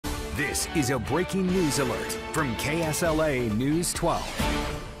This is a breaking news alert from KSLA News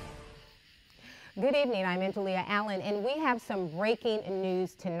 12. Good evening, I'm Angelia Allen, and we have some breaking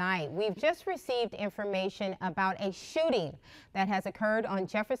news tonight. We've just received information about a shooting that has occurred on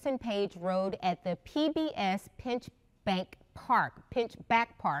Jefferson Page Road at the PBS Pinchback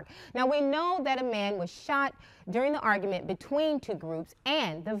Park. Now, we know that a man was shot during the argument between two groups,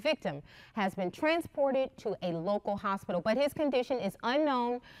 and the victim has been transported to a local hospital, but his condition is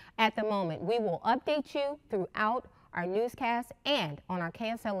unknown at the moment. We will update you throughout our newscast and on our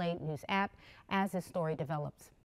KSLA News app as this story develops.